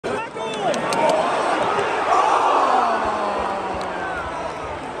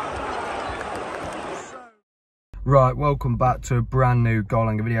Right, welcome back to a brand new goal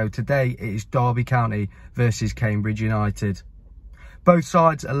angle video. Today it is Derby County versus Cambridge United. Both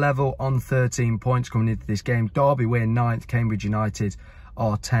sides are level on 13 points coming into this game. Derby we're 9th, Cambridge United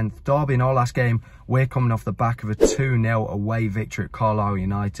are 10th. Derby in our last game, we're coming off the back of a 2-0 away victory at Carlisle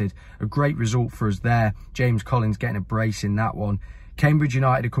United. A great result for us there. James Collins getting a brace in that one. Cambridge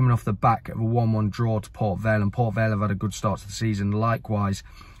United are coming off the back of a 1-1 draw to Port Vale, and Port Vale have had a good start to the season likewise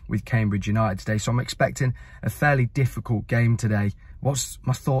with Cambridge United today. So I'm expecting a fairly difficult game today. What's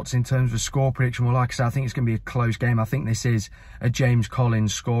my thoughts in terms of score prediction? Well, like I said, I think it's going to be a close game. I think this is a James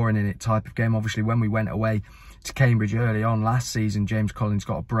Collins scoring in it type of game. Obviously, when we went away to Cambridge early on last season, James Collins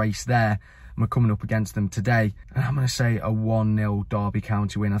got a brace there, and we're coming up against them today. And I'm going to say a 1-0 Derby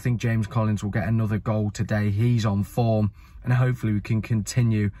County win. I think James Collins will get another goal today. He's on form, and hopefully we can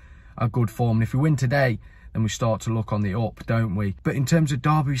continue a good form. And if we win today, then we start to look on the up, don't we? But in terms of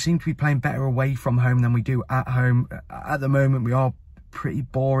Derby, we seem to be playing better away from home than we do at home. At the moment, we are pretty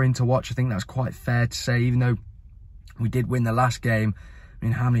boring to watch. I think that's quite fair to say, even though we did win the last game. I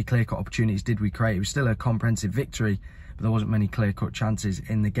mean, how many clear-cut opportunities did we create? It was still a comprehensive victory, but there wasn't many clear-cut chances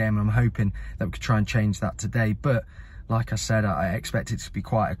in the game. And I'm hoping that we could try and change that today. But like I said, I expect it to be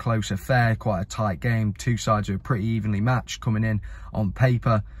quite a close affair, quite a tight game. Two sides are pretty evenly matched coming in on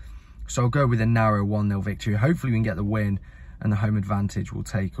paper. So I'll go with a narrow 1-0 victory. Hopefully we can get the win and the home advantage will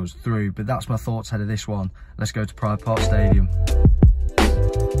take us through. But that's my thoughts ahead of this one. Let's go to Pride Park Stadium.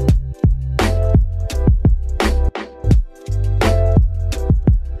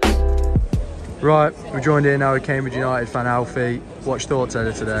 Right, we're joined here now with Cambridge United fan Alfie. What's your thoughts ahead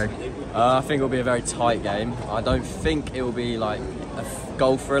of today? I think it'll be a very tight game. I don't think it will be like a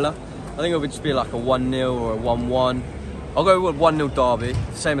goal thriller. I think it will just be like a 1-0 or a 1-1. I'll go with 1-0 Derby,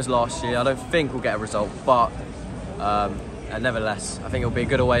 same as last year. I don't think we'll get a result, but nevertheless, I think it'll be a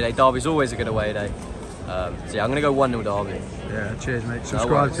good away day. Derby's always a good away day. So yeah, I'm going to go 1-0 Derby. Yeah, cheers mate.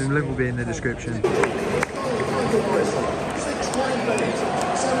 Subscribe to him, link will be in the description.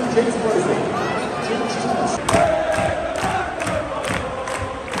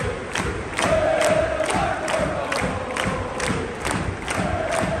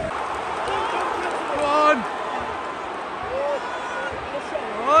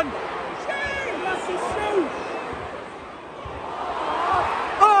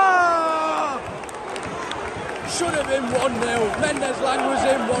 Should have been 1-0. Mendes Lang was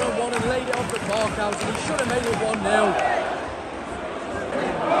in 1-on-1 and laid it off the park house, and he should have made it 1-0.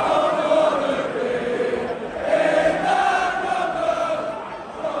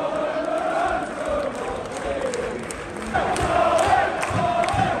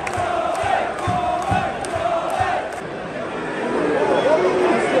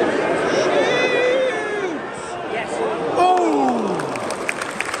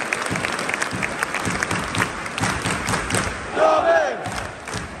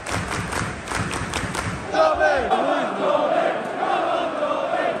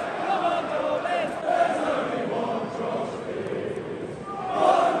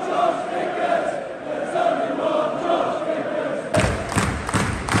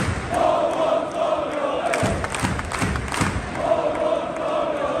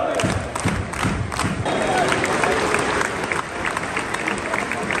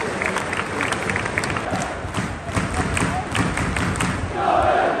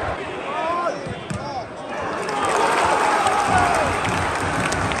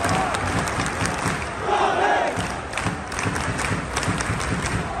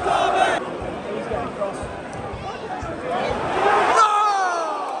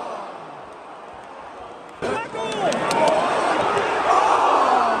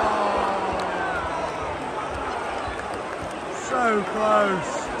 So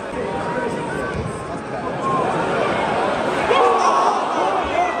close.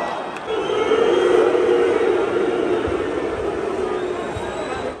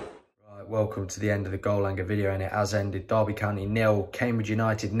 Right, welcome to the end of the goal angle video, and it has ended. Derby County 0, Cambridge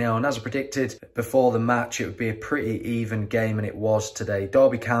United 0. And as I predicted before the match, it would be a pretty even game, and it was today.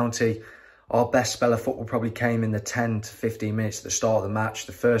 Derby County, our best spell of football probably came in the 10 to 15 minutes at the start of the match.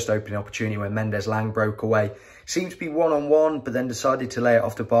 The first opening opportunity when Mendes Lang broke away. Seemed to be 1-on-1, but then decided to lay it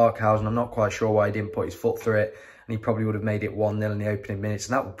off to Barkhausen. I'm not quite sure why he didn't put his foot through it, and he probably would have made it 1-0 in the opening minutes,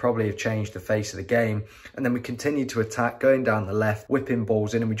 and that would probably have changed the face of the game. And then we continued to attack, going down the left, whipping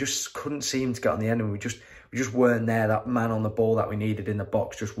balls in, and we just couldn't seem to get on the end, and we just weren't there. That man on the ball that we needed in the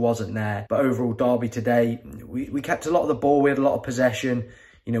box just wasn't there. But overall, Derby today, we kept a lot of the ball. We had a lot of possession.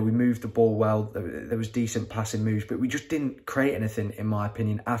 You know, we moved the ball well. There was decent passing moves, but we just didn't create anything, in my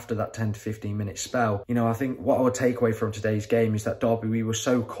opinion, after that 10 to 15 minute spell. You know, I think what I would take away from today's game is that Derby, we were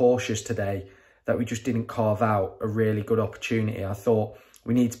so cautious today that we just didn't carve out a really good opportunity. I thought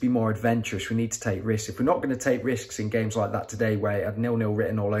we need to be more adventurous. We need to take risks. If we're not going to take risks in games like that today, where it had 0-0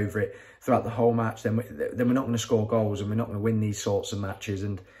 written all over it throughout the whole match, then we're not going to score goals and we're not going to win these sorts of matches.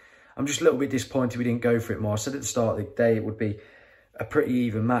 And I'm just a little bit disappointed we didn't go for it more. I said at the start of the day it would be a pretty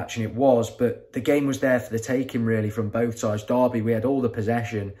even match, and it was, but the game was there for the taking really from both sides. Derby, we had all the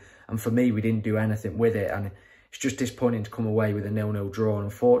possession, and for me, we didn't do anything with it, and it's just disappointing to come away with a 0-0 draw. And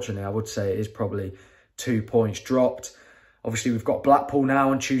unfortunately, I would say it is probably 2 points dropped. Obviously, we've got Blackpool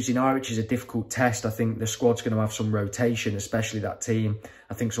now on Tuesday night, which is a difficult test. I think the squad's going to have some rotation, especially that team.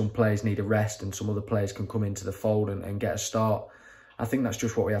 I think some players need a rest and some other players can come into the fold and get a start. I think that's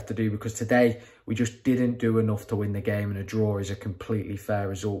just what we have to do, because today we just didn't do enough to win the game, and a draw is a completely fair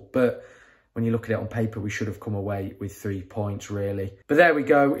result. But when you look at it on paper, we should have come away with 3 points, really. But there we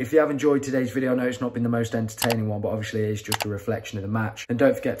go. If you have enjoyed today's video, I know it's not been the most entertaining one, but obviously it is just a reflection of the match. And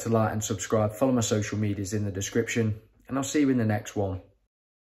don't forget to like and subscribe. Follow my social medias in the description, and I'll see you in the next one.